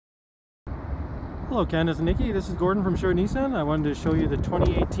Hello Candace and Nikki, this is Gordon from Sherwood Nissan. I wanted to show you the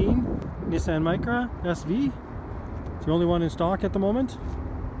 2018 Nissan Micra SV. It's the only one in stock at the moment.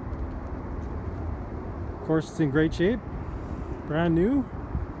 Of course, it's in great shape, brand new.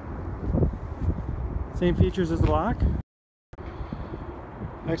 Same features as the black.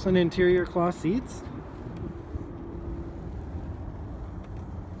 Excellent interior cloth seats.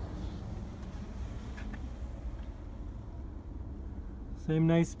 Same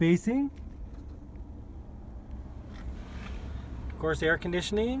nice spacing. Of course, air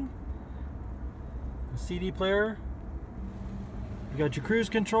conditioning, a CD player. You got your cruise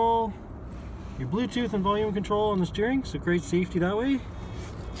control, your Bluetooth and volume control on the steering, so great safety that way.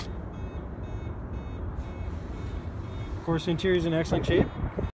 Of course, the interior is in excellent shape.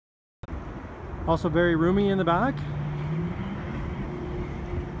 Also very roomy in the back.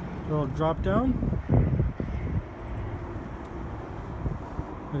 Little drop down.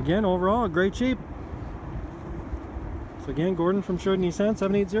 Again, overall, great shape. So again, Gordon from Sherwood Nissan,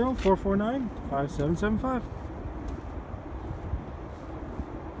 780-449-5775.